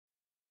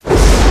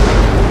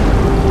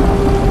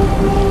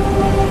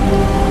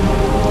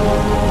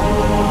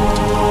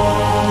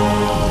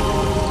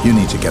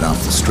to get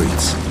off the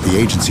streets. The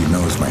agency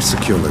knows my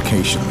secure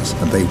locations,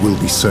 and they will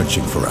be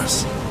searching for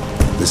us.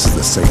 This is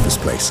the safest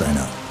place I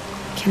know.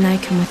 Can I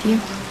come with you?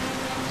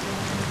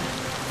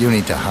 You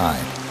need to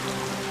hide,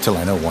 till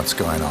I know what's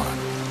going on.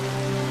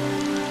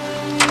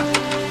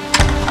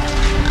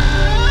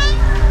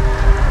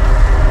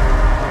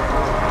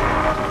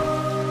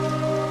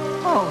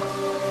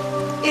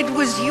 Oh, it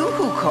was you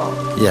who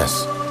called?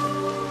 Yes.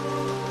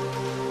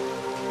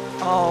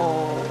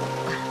 Oh,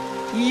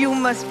 you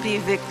must be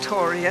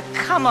Victoria.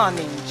 Come on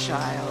in,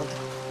 child.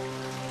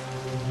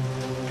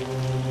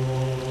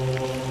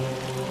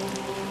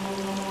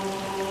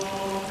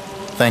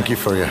 Thank you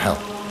for your help.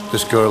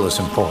 This girl is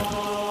important.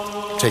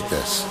 Take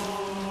this.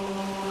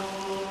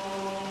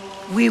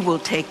 We will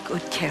take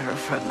good care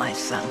of her, my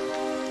son.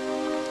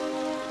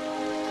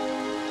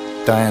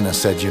 Diana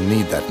said you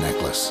need that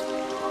necklace.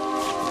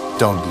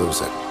 Don't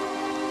lose it.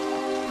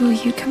 Will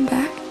you come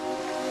back?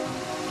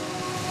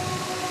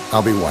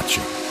 I'll be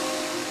watching.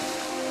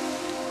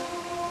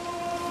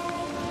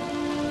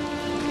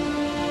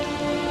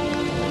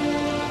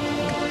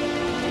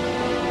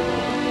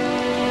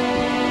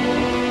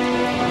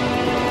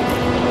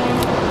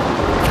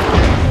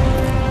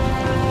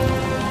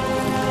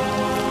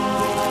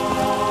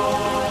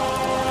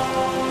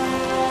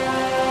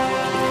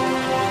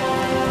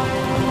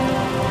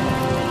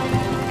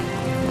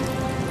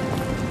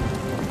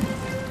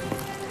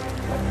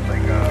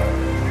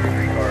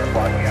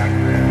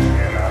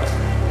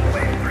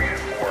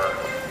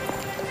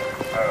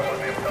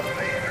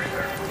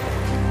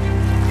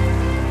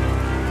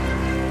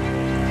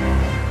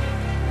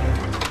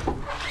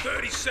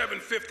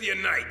 $37.50 a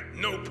night,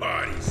 no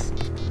parties.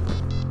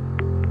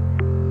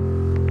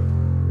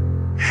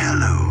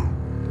 Hello.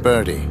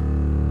 Birdie,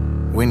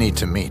 we need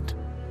to meet.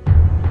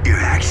 Your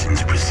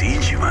actions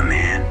precede you, my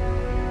man.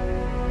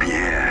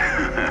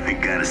 Yeah, I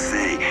gotta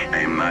say,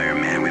 I admire a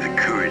man with the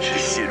courage to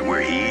shit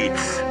where he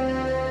eats.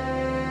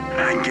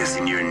 I'm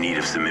guessing you're in need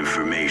of some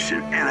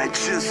information, and I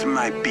just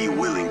might be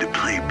willing to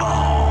play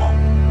ball.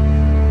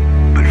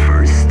 But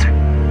first,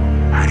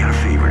 I got a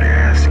favor to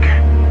ask.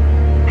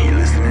 You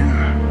listening?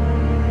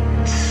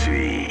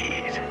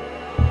 Sweet.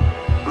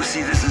 Well,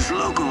 see, this is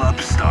local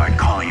upstart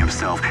calling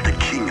himself the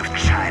King of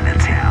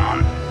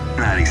Chinatown.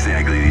 Not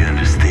exactly the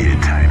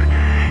understated type.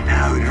 And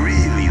I would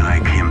really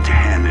like him to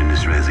hand in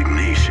his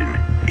resignation,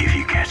 if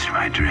you catch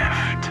my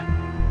drift.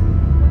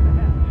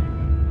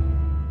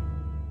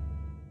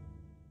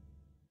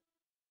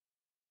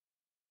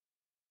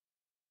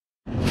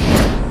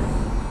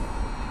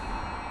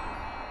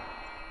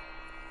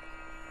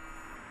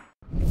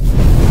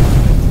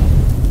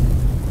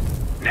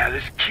 Now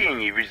this king,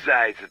 he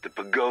resides at the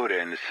pagoda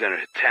in the center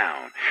of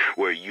town,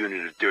 where a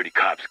unit of dirty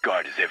cops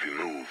guard his every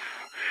move.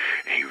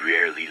 And he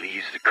rarely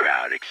leaves the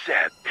crowd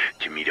except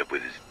to meet up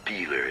with his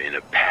dealer in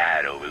a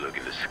pad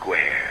overlooking the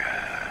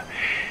square.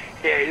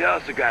 Yeah, he's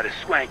also got a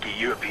swanky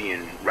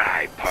European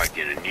ride parked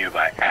in a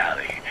nearby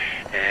alley.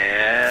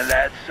 And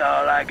that's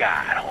all I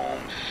got,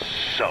 Holmes.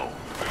 So,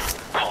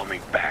 call me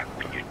back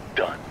when you're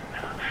done.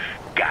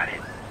 Got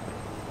it.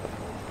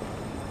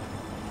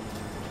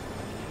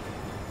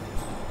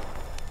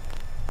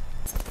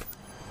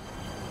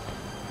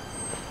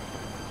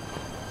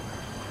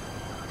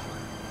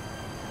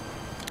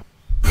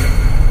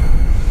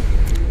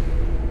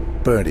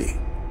 Birdie,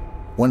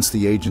 once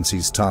the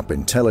agency's top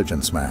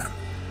intelligence man.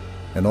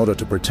 In order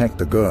to protect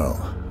the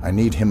girl, I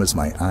need him as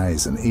my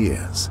eyes and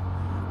ears.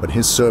 But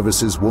his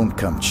services won't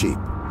come cheap.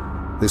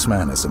 This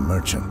man is a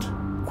merchant.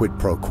 Quid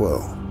pro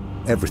quo.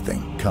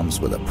 Everything comes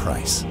with a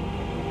price.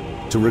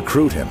 To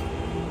recruit him,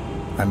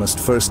 I must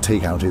first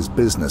take out his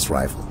business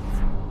rifle.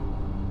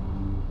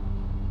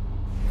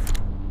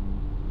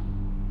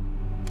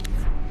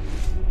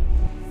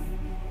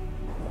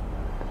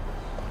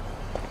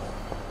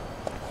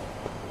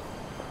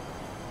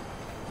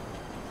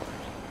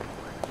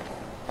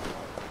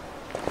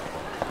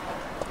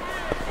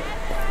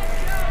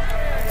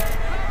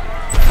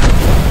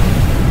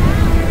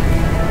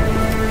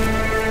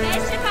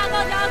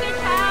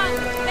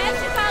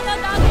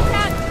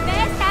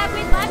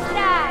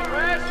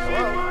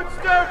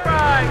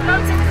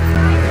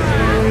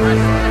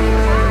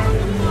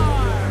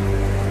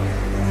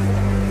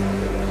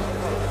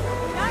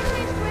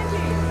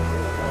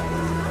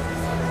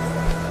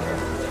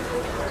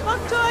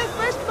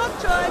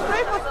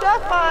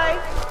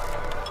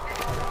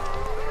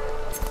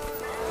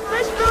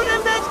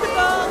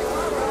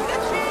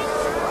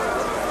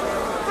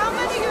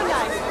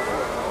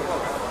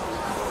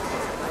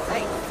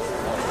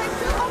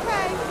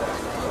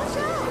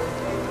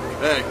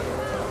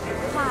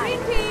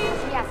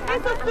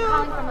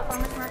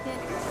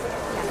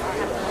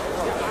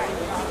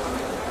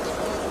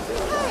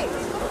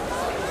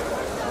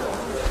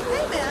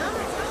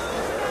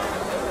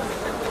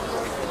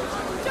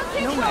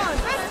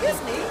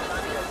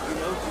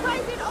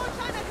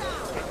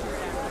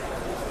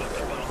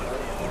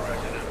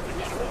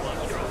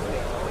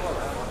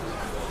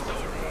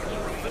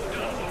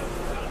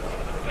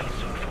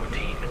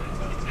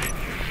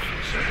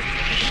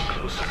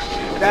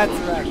 That's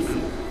right.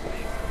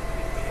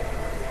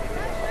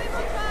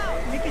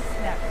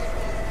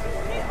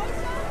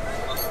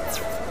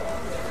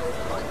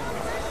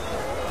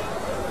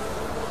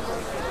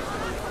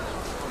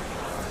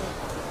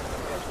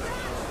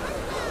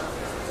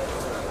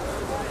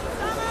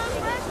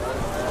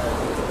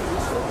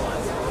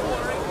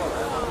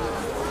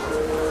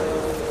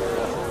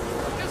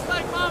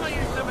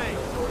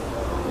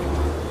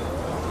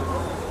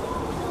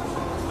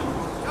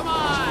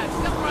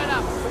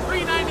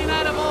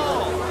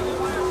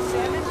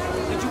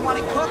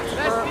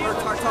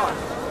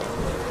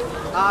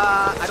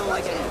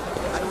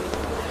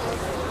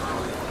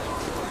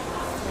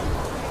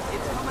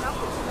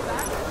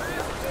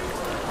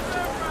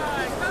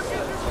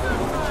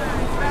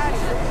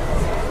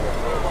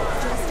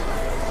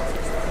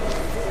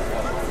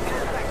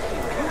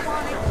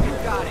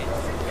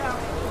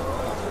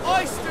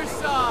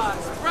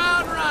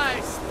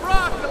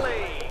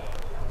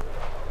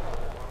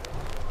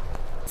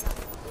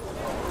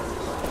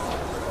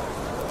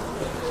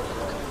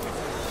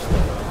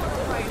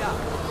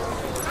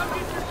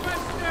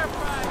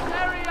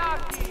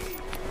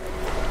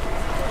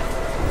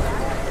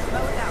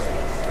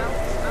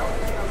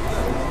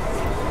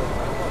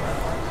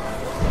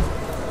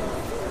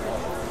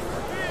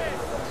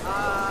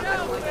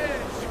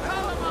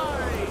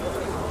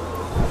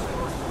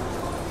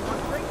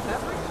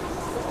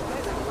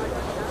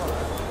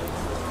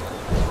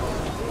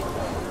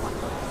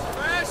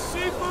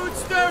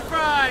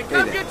 fry!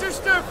 Come get your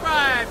stir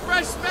fry!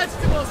 Fresh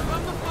vegetables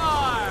from the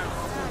farm!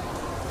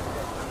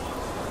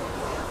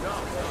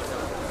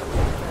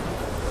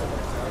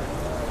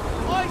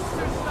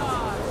 Oyster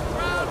sauce,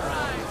 brown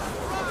rice,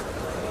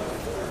 broccoli!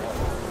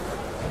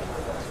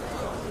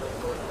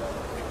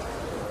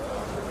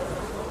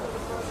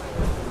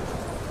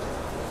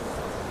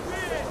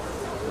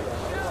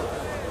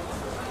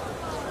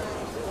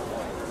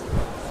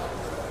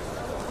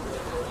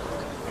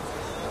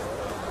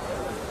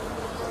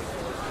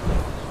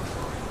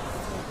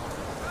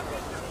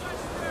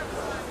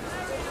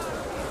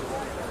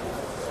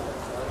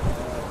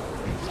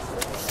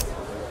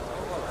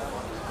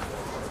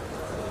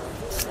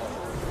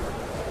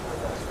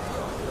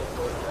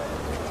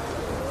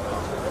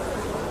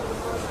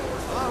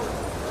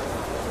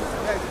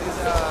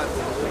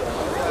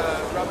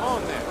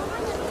 Ramon there.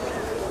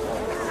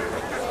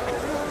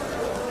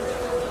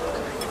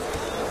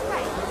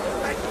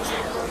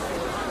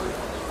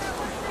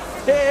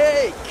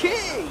 Hey,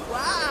 King!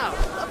 Wow!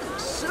 Love the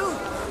suit!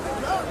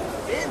 Love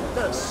in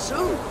the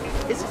suit!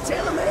 Is it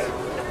tailor-made?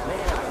 Man,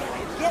 I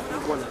gotta get me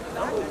one of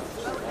those.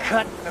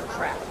 Cut the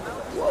crap.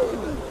 Whoa!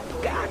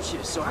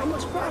 Gotcha! So how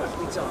much product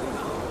we talking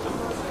about?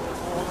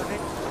 All of it?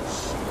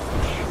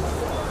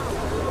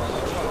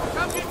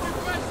 Come get your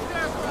fresh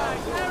stir fry!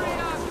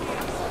 Teriyaki!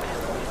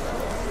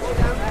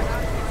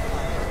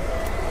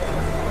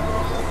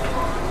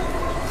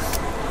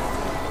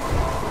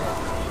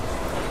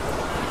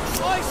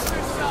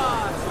 Oyster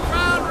sauce,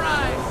 brown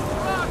rice,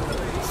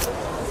 broccoli.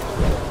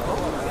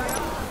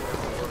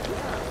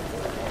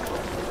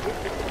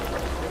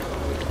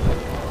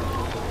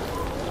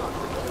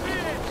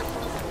 Fish,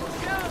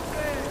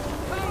 shellfish,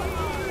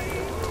 calamari.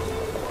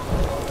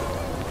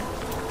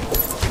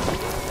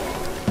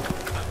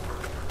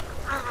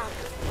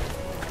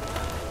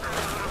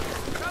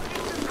 Come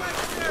get your fresh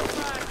stir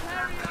fry,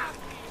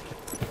 teriyaki.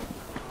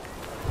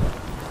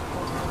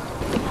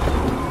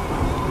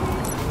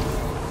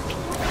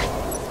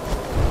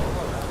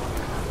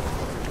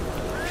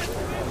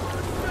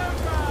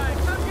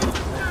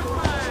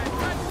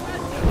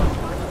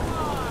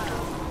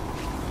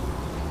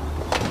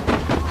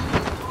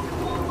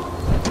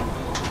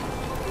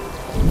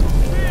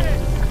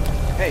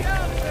 Hey,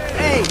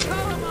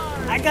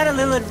 I got a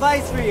little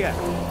advice for you.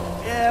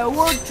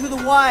 Word to the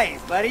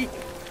wise, buddy.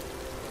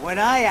 When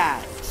I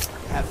ask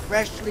to have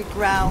freshly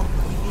ground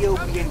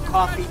Ethiopian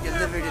coffee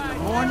delivered in the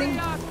morning,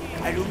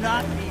 I do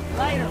not need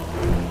lighter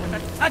with a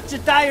touch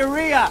of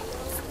diarrhea.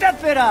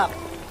 Step it up.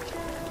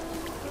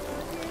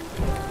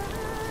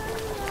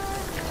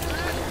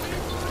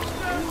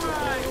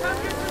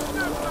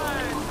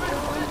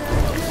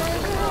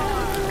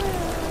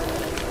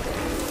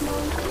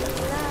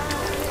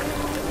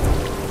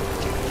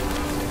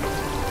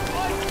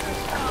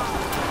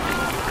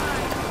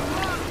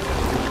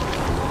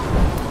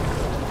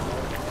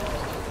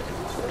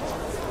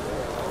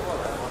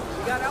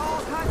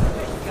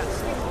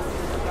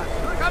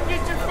 Come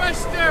get your fresh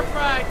stir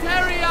fry,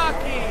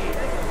 teriyaki.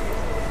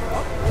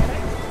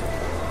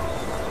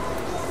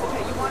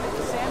 Okay, you wanted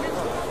the salmon?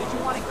 Did you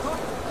want it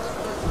cooked?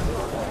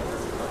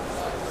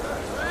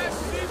 Fresh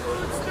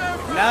seafood stir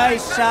fry.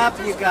 Nice Come shop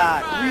get you your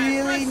got. stir fry,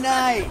 Really fresh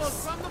nice.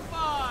 vegetables from the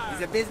farm. Is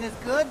the business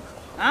good?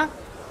 Huh?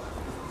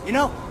 You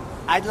know,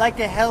 I'd like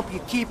to help you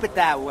keep it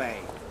that way.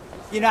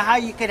 You know how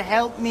you could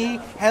help me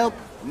help?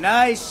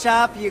 Nice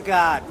shop you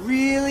got.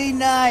 Really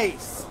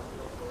nice.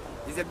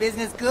 Is the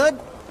business good?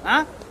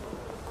 Huh?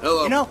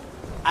 Hello. You know,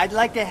 I'd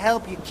like to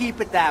help you keep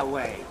it that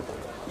way.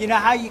 You know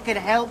how you could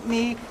help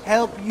me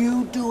help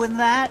you doing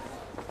that?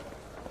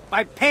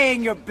 By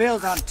paying your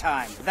bills on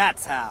time.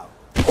 That's how.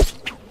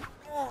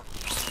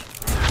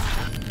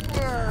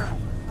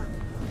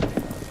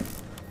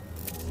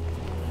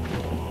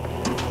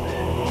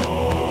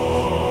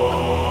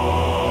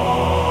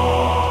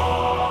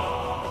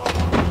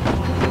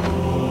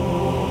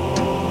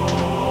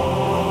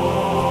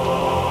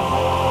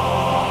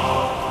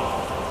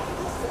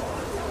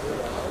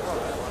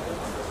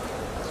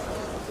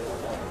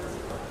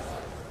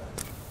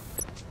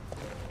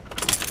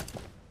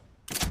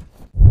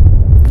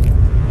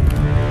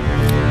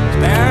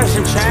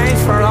 Some change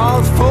for an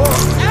old fool?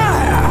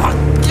 Ah,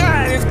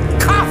 yeah, there's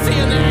coffee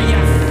in there, you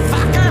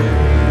fucker!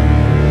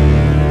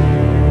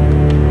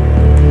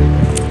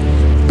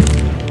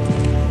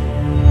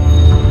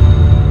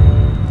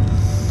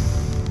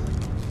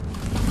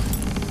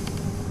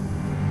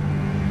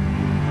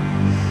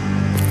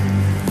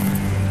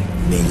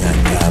 Ninguém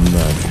tá,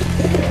 mano.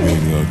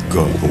 Ninguém tá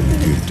com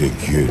quem te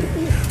quer.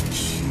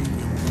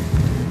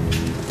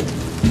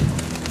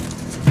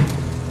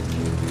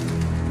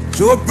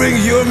 So what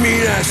brings your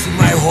mean ass to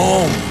my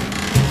home?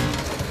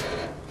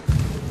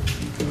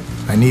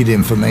 I need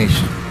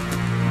information.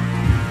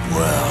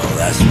 Well,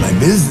 that's my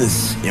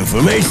business.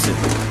 Information.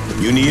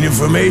 You need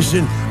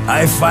information,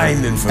 I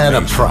find information.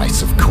 At a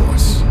price, of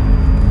course.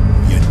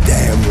 You're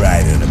damn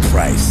right at a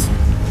price.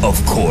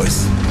 Of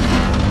course.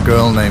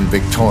 Girl named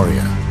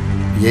Victoria.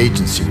 The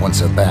agency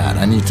wants her bad.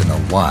 I need to know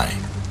why.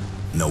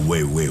 No,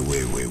 wait.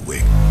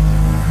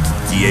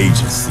 The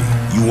agency.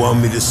 You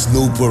want me to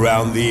snoop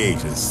around the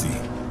agency?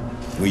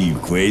 Were you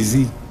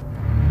crazy?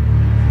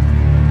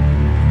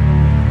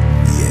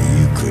 Yeah,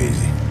 you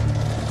crazy.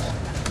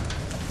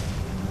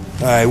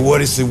 Alright,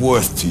 what is it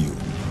worth to you?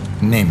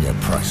 Name your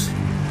price.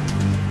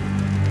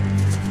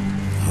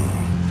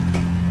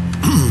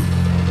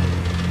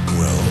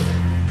 Well...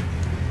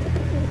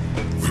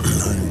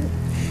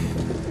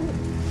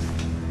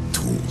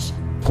 tools.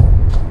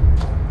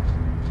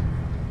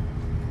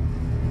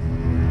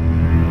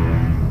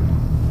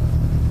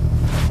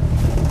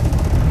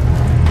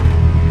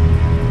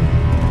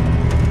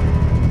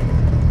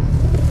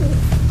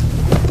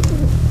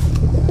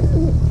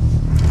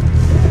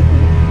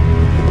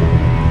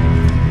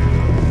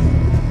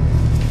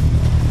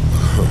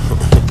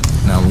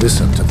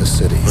 Listen to the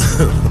city.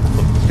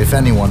 If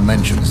anyone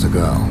mentions the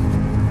girl,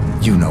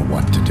 you know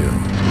what to do.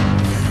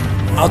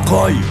 I'll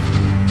call you.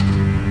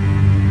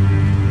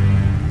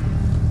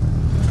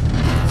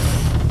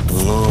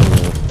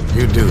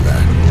 You do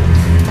that.